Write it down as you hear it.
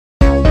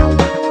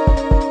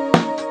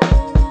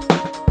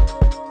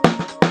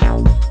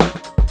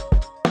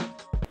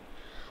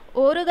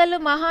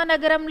వరంగల్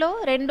మహానగరంలో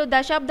 2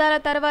 దశాబ్దాల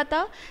తర్వాత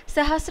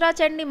సహస్ర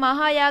చండి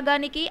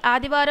మహాయాగానికి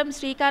ఆదివారం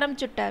శ్రీకారం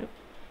చుట్టారు.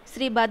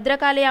 శ్రీ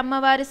భద్రకాళి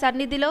అమ్మవారి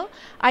సన్నిధిలో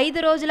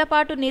 5 రోజుల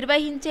పాటు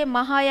నిర్వహించే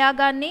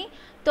మహాయాగాన్ని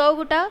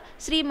తోగుట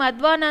శ్రీ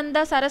మధ్వానంద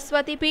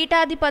సరస్వతి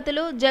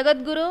పీఠాధిపతులు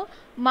జగద్గురు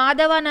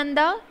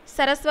మాధవానంద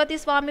సరస్వతి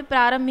స్వామి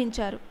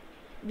ప్రారంభించారు.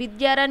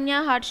 విద్యారణ్య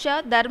హర్ష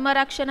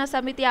ధర్మరక్షణ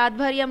సమితి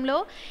ఆధ్వర్యంలో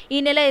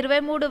ఈ నెల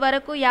 23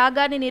 వరకు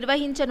యాగాన్ని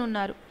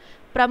నిర్వహించనున్నారు.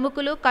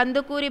 ప్రముఖులు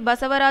కందుకూరి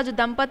బసవరాజు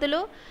దంపతులు,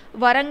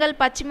 వరంగల్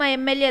పశ్చిమ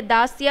ఎమ్మెల్యే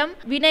దాస్యం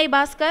వినయ్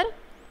భాస్కర్,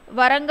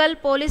 వరంగల్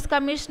పోలీస్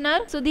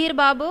కమిషనర్ సుధీర్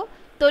బాబు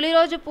తొలి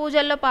రోజు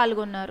పూజల్లో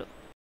పాల్గొన్నారు.